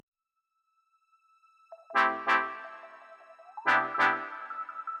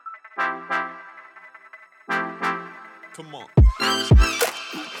Come on.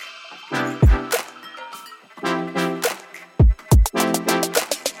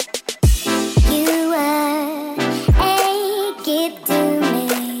 You were a gift to me,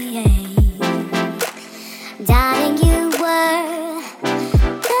 darling. You were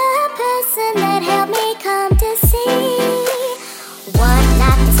the person that helped me come to see what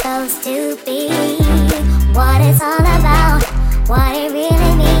life is supposed to be, what it's all about, what it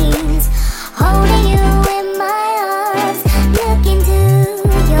really means. Holding you in my arms, look into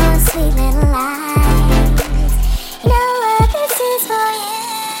your sweet little eyes. Know what this is for you.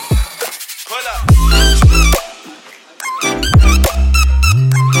 Pull up.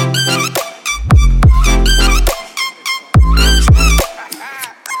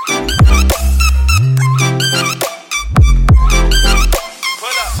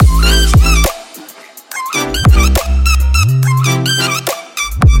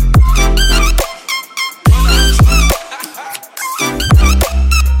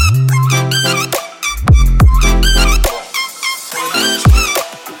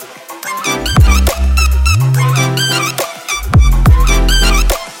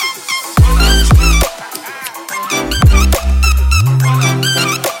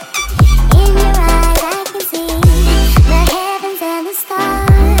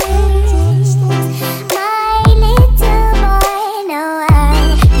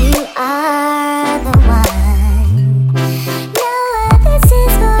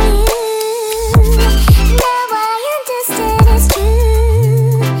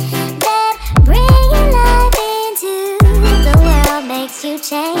 You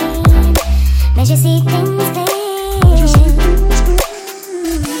change, makes you see things clear.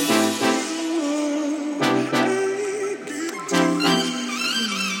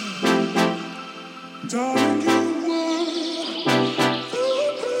 Darling, you were the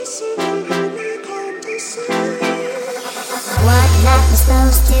person that helped me come to see What life is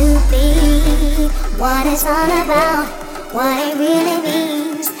supposed to be, what it's all about, what it really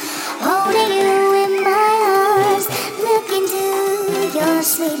means. Holding you in my arms, look into your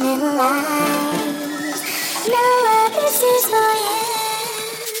sweet little eyes. No